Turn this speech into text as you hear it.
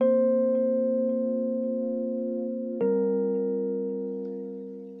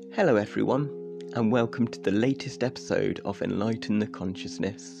Hello everyone, and welcome to the latest episode of Enlighten the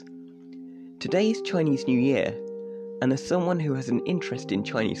Consciousness. Today is Chinese New Year, and as someone who has an interest in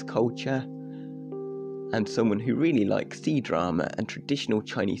Chinese culture, and someone who really likes C-drama and traditional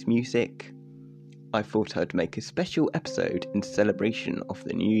Chinese music, I thought I'd make a special episode in celebration of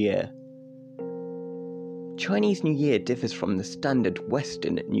the New Year. Chinese New Year differs from the standard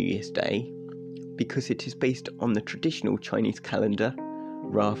Western New Year's Day because it is based on the traditional Chinese calendar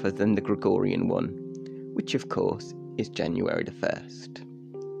rather than the Gregorian one, which of course is January the 1st.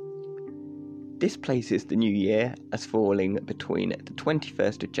 This places the New Year as falling between the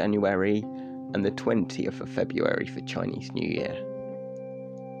 21st of January and the 20th of February for Chinese New Year.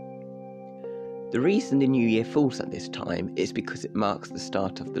 The reason the New Year falls at this time is because it marks the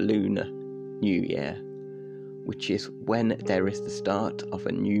start of the Lunar New Year, which is when there is the start of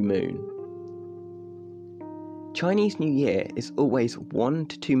a new moon. Chinese New Year is always 1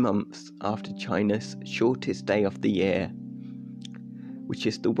 to 2 months after China's shortest day of the year, which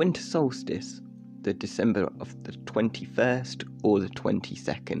is the winter solstice, the December of the 21st or the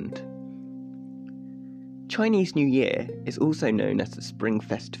 22nd. Chinese New Year is also known as the Spring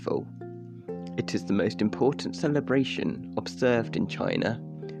Festival. It is the most important celebration observed in China,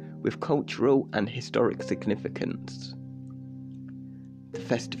 with cultural and historic significance. The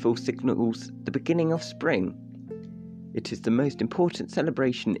festival signals the beginning of spring. It is the most important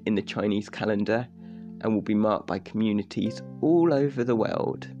celebration in the Chinese calendar and will be marked by communities all over the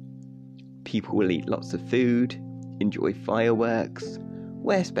world. People will eat lots of food, enjoy fireworks,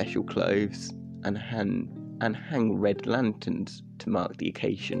 wear special clothes, and hang red lanterns to mark the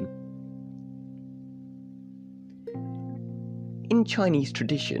occasion. In Chinese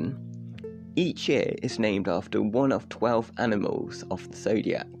tradition, each year is named after one of 12 animals of the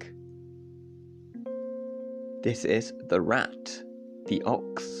zodiac. This is the rat, the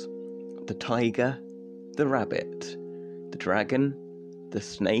ox, the tiger, the rabbit, the dragon, the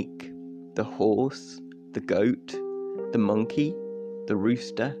snake, the horse, the goat, the monkey, the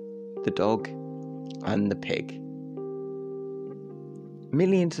rooster, the dog, and the pig.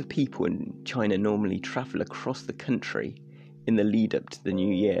 Millions of people in China normally travel across the country in the lead up to the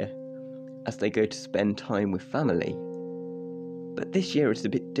New Year as they go to spend time with family. But this year is a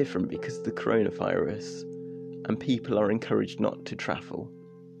bit different because of the coronavirus, and people are encouraged not to travel.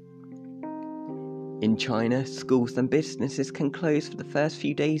 In China, schools and businesses can close for the first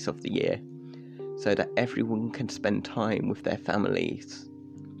few days of the year so that everyone can spend time with their families.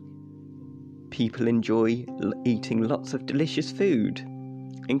 People enjoy eating lots of delicious food,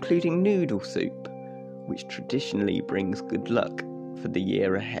 including noodle soup, which traditionally brings good luck for the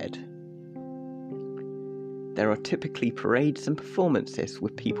year ahead. There are typically parades and performances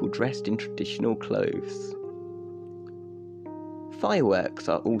with people dressed in traditional clothes. Fireworks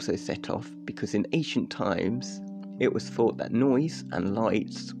are also set off because in ancient times it was thought that noise and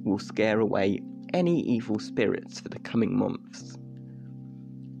lights will scare away any evil spirits for the coming months.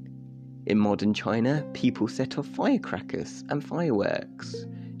 In modern China, people set off firecrackers and fireworks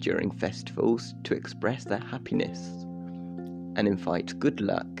during festivals to express their happiness and invite good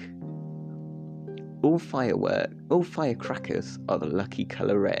luck. All firecrackers are the lucky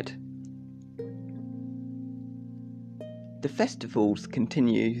colour red. The festivals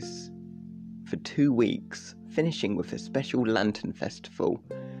continues for 2 weeks, finishing with a special lantern festival,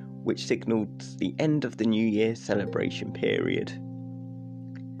 which signals the end of the New Year celebration period.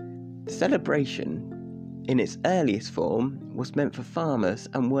 The celebration, in its earliest form, was meant for farmers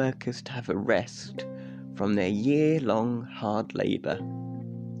and workers to have a rest from their year-long hard labour,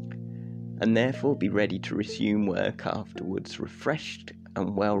 and therefore be ready to resume work afterwards, refreshed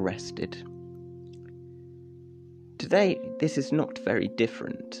and well rested. Today, this is not very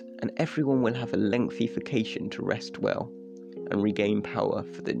different, and everyone will have a lengthy vacation to rest well and regain power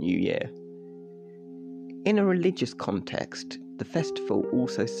for the new year. In a religious context, the festival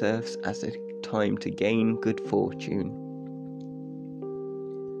also serves as a time to gain good fortune.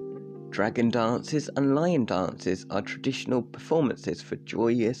 Dragon dances and lion dances are traditional performances for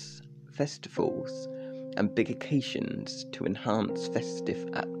joyous festivals and big occasions to enhance festive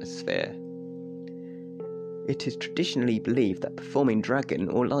atmosphere. It is traditionally believed that performing dragon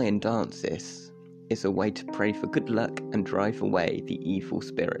or lion dances is a way to pray for good luck and drive away the evil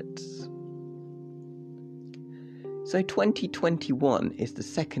spirits. So 2021 is the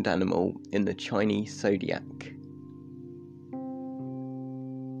second animal in the Chinese zodiac.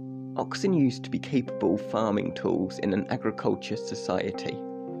 Oxen used to be capable farming tools in an agriculture society,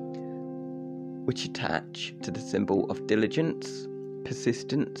 which attach to the symbol of diligence,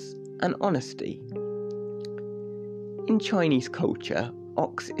 persistence, and honesty. In Chinese culture,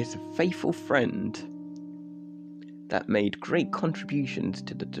 ox is a faithful friend that made great contributions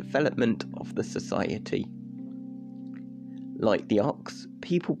to the development of the society. Like the ox,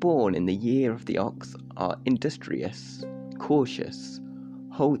 people born in the year of the ox are industrious, cautious,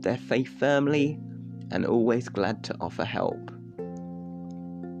 hold their faith firmly, and always glad to offer help.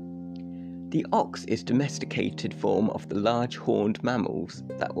 The ox is a domesticated form of the large horned mammals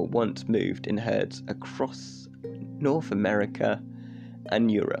that were once moved in herds across North America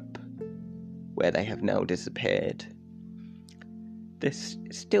and Europe, where they have now disappeared. There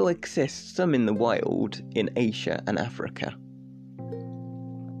still exists some in the wild in Asia and Africa.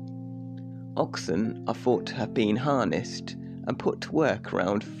 Oxen are thought to have been harnessed and put to work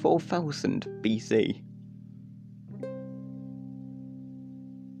around 4000 BC.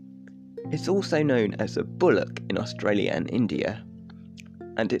 It's also known as a bullock in Australia and India,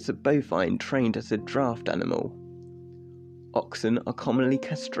 and it's a bovine trained as a draft animal. Oxen are commonly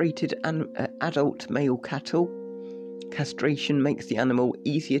castrated adult male cattle. Castration makes the animal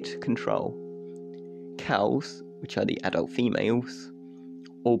easier to control. Cows, which are the adult females,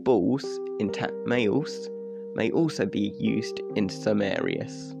 or bulls, intact males, may also be used in some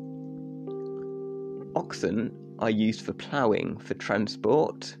areas. Oxen are used for ploughing for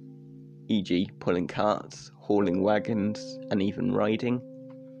transport, e.g. pulling carts, hauling wagons, and even riding,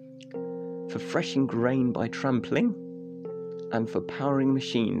 for threshing grain by trampling, and for powering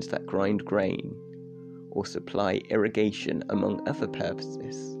machines that grind grain or supply irrigation, among other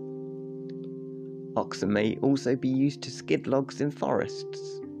purposes. Oxen may also be used to skid logs in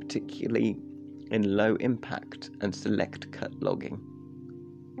forests, particularly in low impact and select cut logging.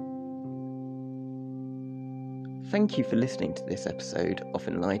 Thank you for listening to this episode of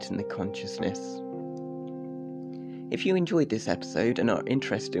Enlighten the Consciousness. If you enjoyed this episode and are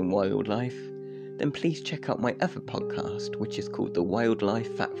interested in wildlife, then please check out my other podcast, which is called The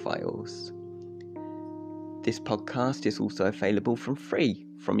Wildlife Fact Files. This podcast is also available for free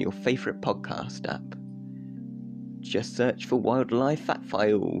from your favourite podcast app. Just search for Wildlife Fact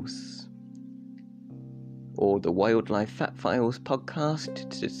Files or the Wildlife Fact Files podcast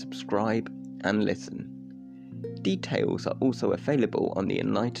to subscribe and listen. Details are also available on the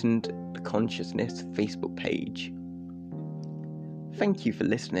Enlightened Consciousness Facebook page. Thank you for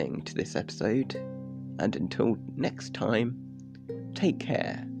listening to this episode, and until next time, take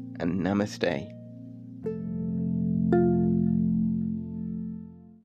care and namaste.